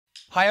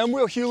Hi, I'm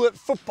Will Hewlett,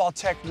 football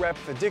tech rep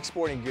for Dick's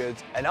Sporting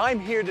Goods, and I'm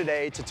here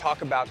today to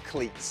talk about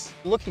cleats.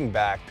 Looking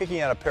back,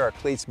 picking out a pair of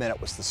cleats meant it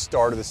was the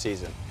start of the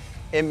season.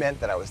 It meant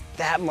that I was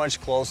that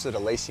much closer to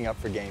lacing up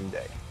for game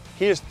day.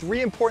 Here's 3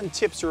 important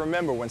tips to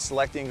remember when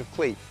selecting a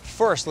cleat.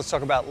 First, let's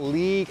talk about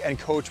league and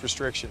coach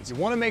restrictions. You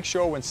want to make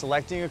sure when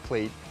selecting a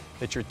cleat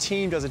that your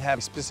team doesn't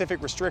have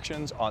specific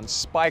restrictions on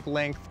spike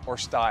length or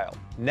style.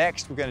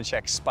 Next, we're going to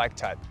check spike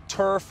type,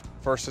 turf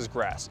versus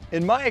grass.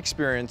 In my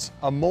experience,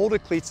 a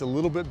molded cleat's a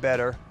little bit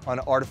better on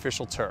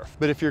artificial turf.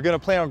 But if you're going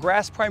to play on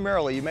grass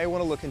primarily, you may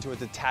want to look into a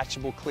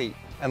detachable cleat.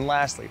 And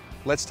lastly,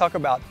 let's talk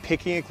about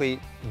picking a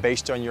cleat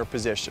based on your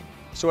position.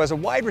 So as a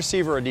wide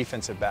receiver or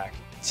defensive back,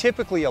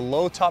 typically a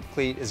low top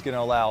cleat is going to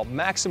allow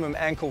maximum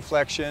ankle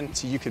flexion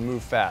so you can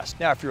move fast.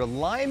 Now, if you're a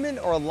lineman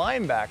or a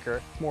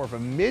linebacker, more of a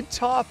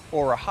mid-top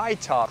or a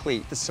high-top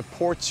cleat that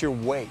supports your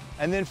weight.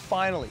 And then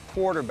finally,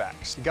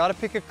 quarterbacks. You got to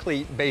pick a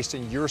cleat based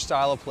on your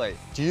style of play.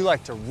 Do you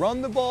like to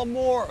run the ball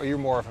more, or you're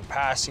more of a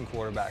passing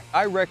quarterback?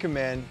 I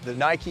recommend the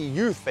Nike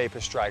Youth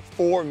Vapor Strike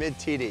 4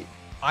 Mid-TD.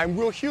 I'm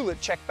Will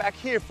Hewlett. Check back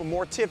here for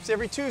more tips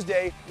every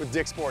Tuesday with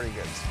Dick's Sporting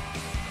Goods.